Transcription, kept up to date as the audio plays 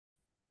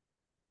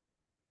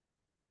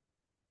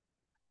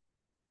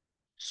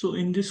So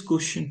in this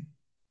question,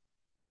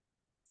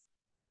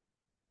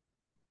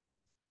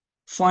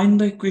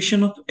 find the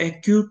equation of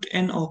acute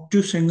and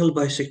obtuse angle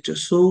bisector.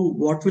 So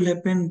what will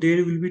happen?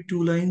 There will be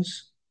two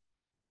lines.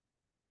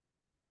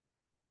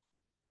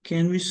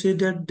 Can we say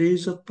that there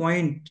is a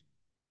point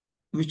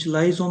which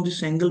lies on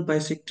this angle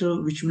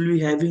bisector which will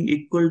be having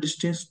equal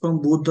distance from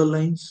both the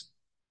lines?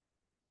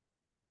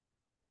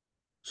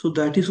 So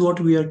that is what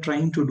we are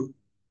trying to do.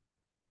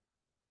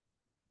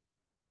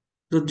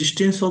 The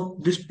distance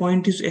of this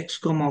point is x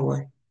comma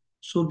y.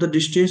 So the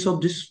distance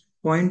of this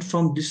point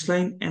from this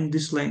line and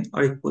this line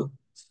are equal.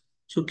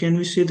 So can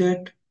we say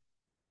that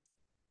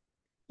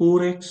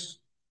 4x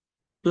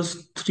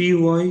plus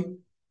 3y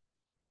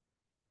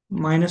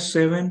minus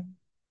 7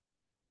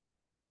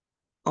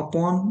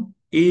 upon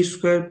a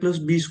square plus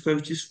b square,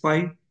 which is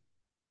 5.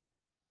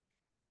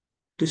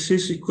 This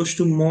is equals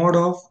to mod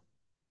of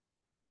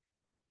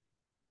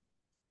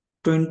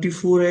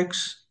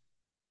 24x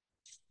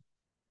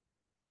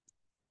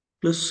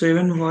plus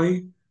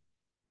 7y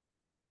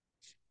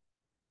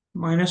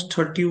minus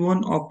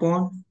 31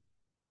 upon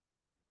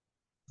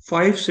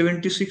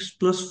 576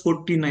 plus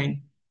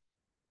 49,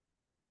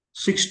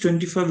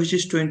 625, which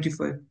is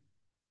 25.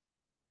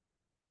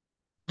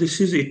 This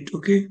is it,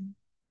 okay?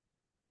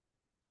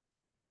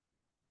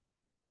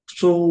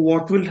 So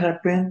what will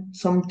happen?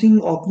 Something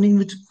opening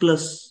with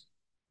plus.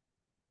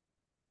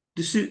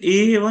 This is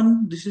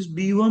A1, this is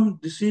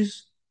B1, this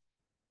is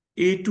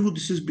A2,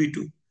 this is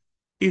B2.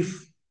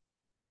 If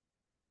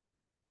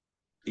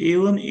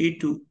A1,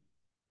 A2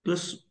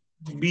 plus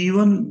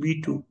B1,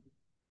 B2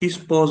 is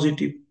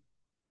positive,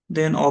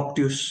 then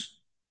obtuse.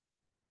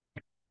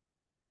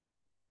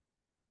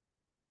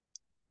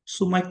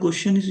 So my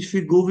question is, if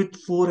we go with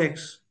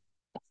 4x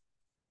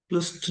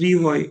plus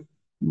 3y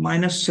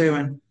minus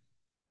 7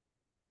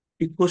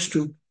 equals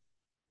to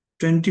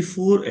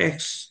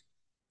 24x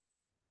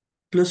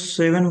plus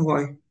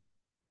 7y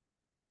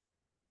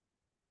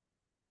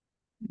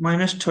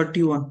minus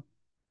 31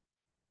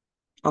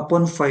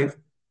 upon 5.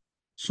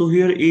 So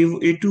here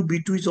A2,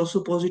 B2 is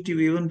also positive,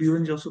 A1,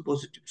 B1 is also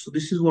positive. So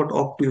this is what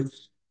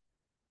obtuse.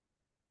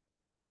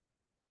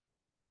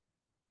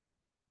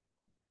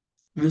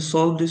 We'll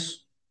solve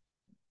this.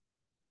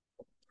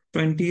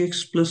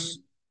 20x plus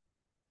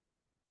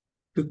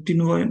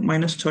 15y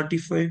minus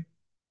 35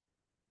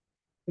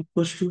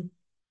 equals to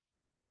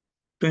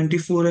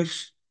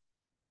 24x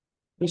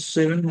plus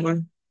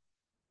 7y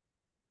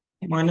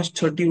minus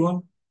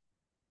 31.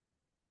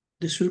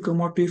 This will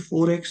come out to be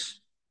 4x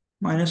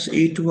minus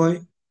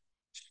 8y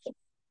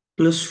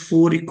plus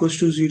 4 equals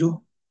to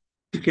 0.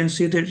 You can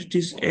say that it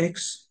is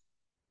x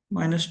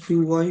minus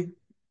 2y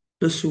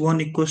plus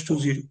 1 equals to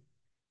 0.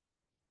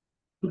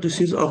 So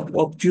this is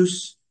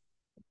obtuse.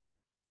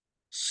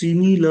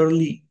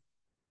 Similarly,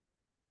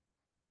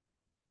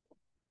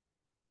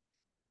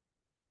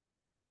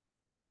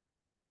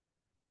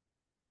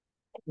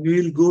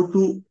 we will go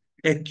to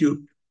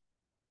acute.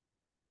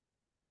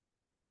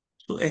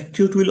 So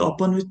acute will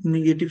open with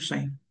negative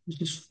sign,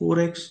 which is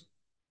 4x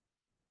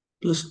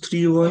plus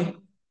 3y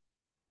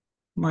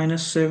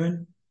minus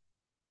 7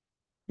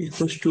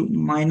 equals to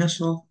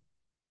minus of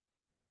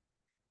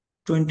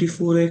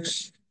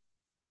 24x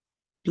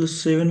plus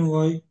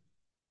 7y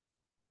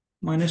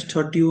minus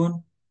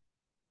 31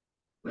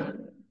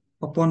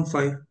 upon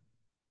 5.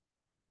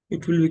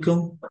 It will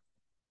become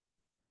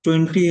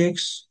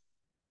 20x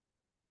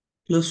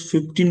plus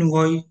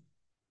 15y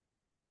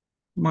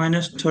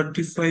minus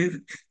 35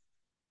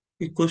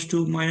 equals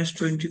to minus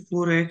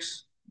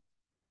 24x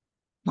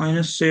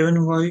minus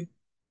 7y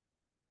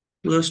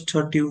plus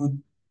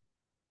 31.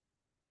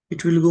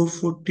 It will go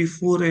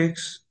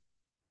 44x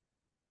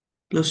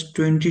plus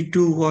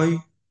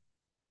 22y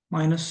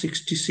minus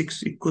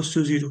 66 equals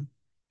to 0.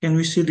 Can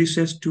we see this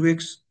as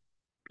 2x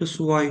plus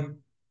y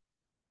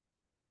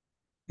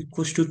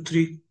equals to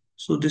 3?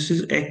 So this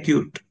is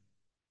acute.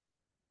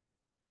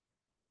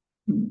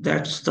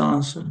 That's the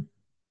answer.